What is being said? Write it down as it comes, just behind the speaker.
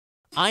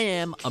I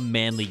am a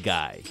manly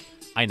guy.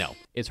 I know,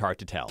 it's hard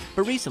to tell.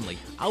 But recently,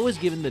 I was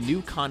given the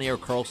new Conair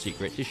Curl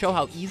Secret to show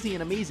how easy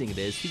and amazing it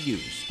is to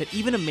use. That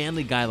even a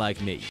manly guy like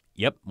me,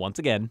 yep, once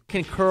again,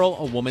 can curl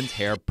a woman's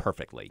hair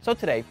perfectly. So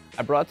today,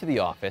 I brought it to the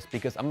office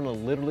because I'm gonna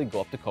literally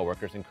go up to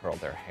coworkers and curl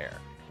their hair.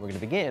 We're gonna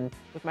begin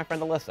with my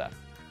friend Alyssa.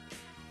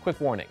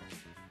 Quick warning,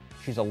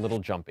 she's a little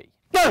jumpy.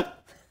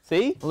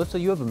 See? Alyssa,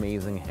 you have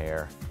amazing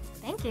hair.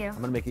 Thank you. I'm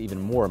gonna make it even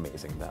more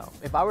amazing though.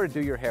 If I were to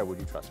do your hair, would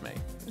you trust me?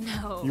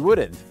 No. You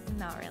wouldn't?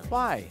 Not really.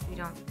 Why? You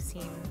don't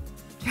seem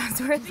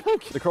trustworthy.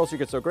 The Curl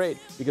Secret's so great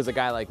because a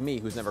guy like me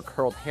who's never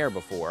curled hair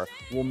before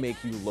will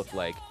make you look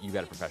like you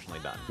got it professionally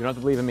done. You don't have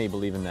to believe in me,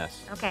 believe in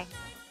this. Okay.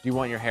 Do you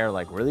want your hair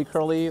like really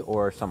curly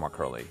or somewhat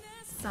curly?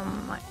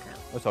 Somewhat curly.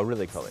 Oh, so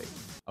really curly.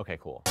 Okay,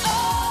 cool.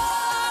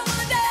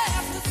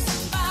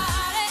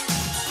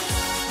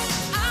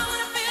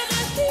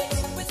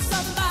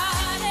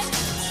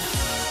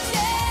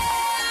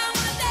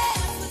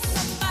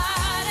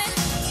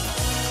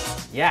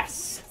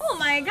 Yes! Oh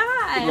my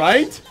god!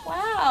 Right?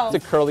 Wow. The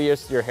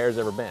curliest your hair's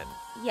ever been.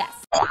 Yes.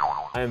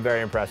 I am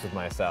very impressed with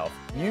myself.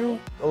 You,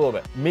 a little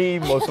bit. Me,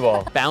 most of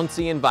all.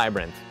 Bouncy and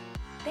vibrant.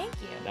 Thank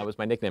you. That was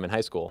my nickname in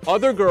high school.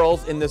 Other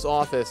girls in this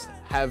office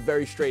have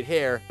very straight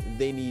hair.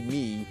 They need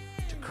me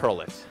to curl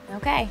it.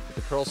 Okay.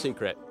 The Curl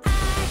Secret.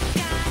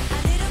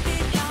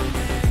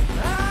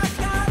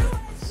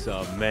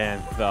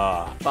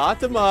 Samantha.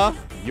 Fatima,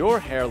 your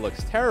hair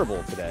looks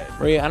terrible today.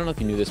 Maria, I don't know if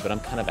you knew this, but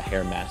I'm kind of a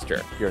hair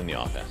master here in the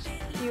office.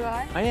 You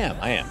are? I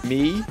am.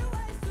 Me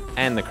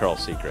and the Curl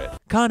Secret.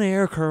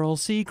 Conair Curl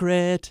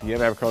Secret. You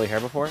ever have curly hair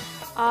before?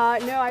 No,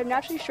 I have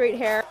naturally straight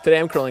hair. Today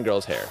I'm curling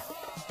girls' hair.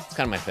 It's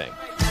kind of my thing.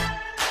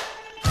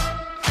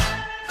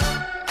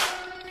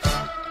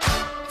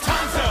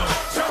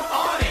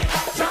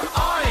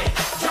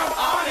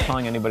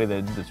 Telling anybody that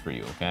I did this for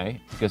you,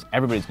 okay? Because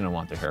everybody's gonna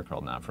want their hair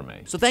curled now for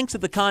me. So thanks to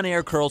the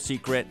Conair Curl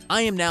Secret,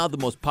 I am now the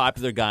most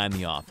popular guy in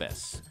the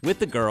office. With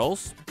the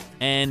girls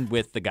and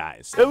with the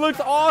guys. It looks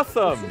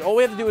awesome! All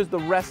we have to do is the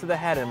rest of the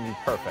head and be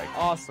perfect.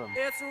 Awesome.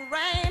 It's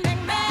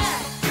raining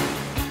men.